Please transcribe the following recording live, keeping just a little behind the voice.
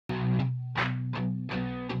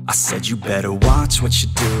I said you better watch what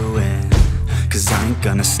you're doing, 'cause I ain't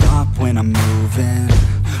gonna stop when I'm moving.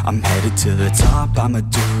 I'm headed to the top, I'ma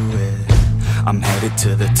do it. I'm headed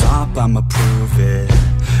to the top, I'ma prove it.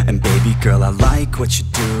 And baby girl, I like what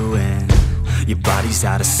you're doing. Your body's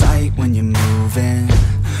out of sight when you're moving.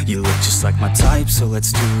 You look just like my type, so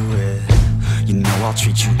let's do it. You know I'll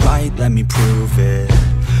treat you right, let me prove it.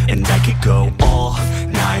 And I could go all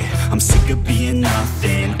night, I'm sick of being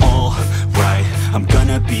nothing. All right, I'm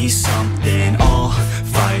gonna be something. I'll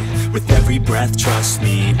fight with every breath, trust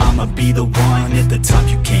me. I'ma be the one at the top,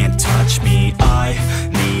 you can't touch me. I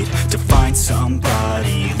need to find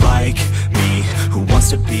somebody like me, who wants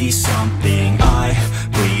to be something. I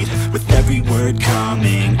bleed with every word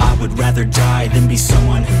coming. I would rather die than be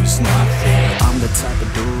someone who's nothing. I'm the type of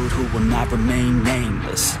dude who will not remain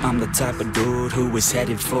nameless. I'm the type of dude who is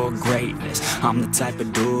headed for greatness. I'm the type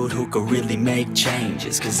of dude who could really make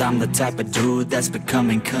changes, 'cause I'm the type of dude that's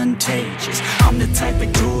becoming contagious. I'm the type of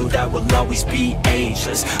dude that will always be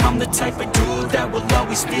ageless. I'm the type of dude that will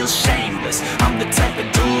always feel shameless. I'm the type of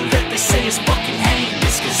dude that they say is fucking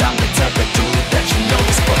heinous, 'cause I'm the type of dude that you know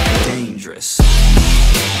is fucking dangerous.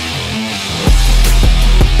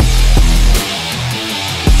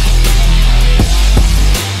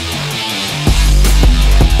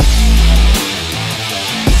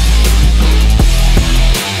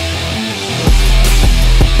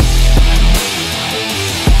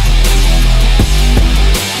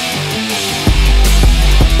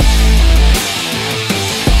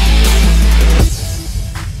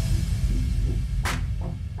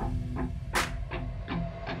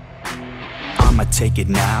 I'ma take it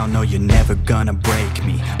now, no you're never gonna break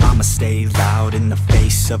me. I'ma stay loud in the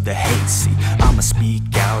face of the hate, see. I'ma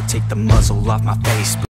speak out, take the muzzle off my face.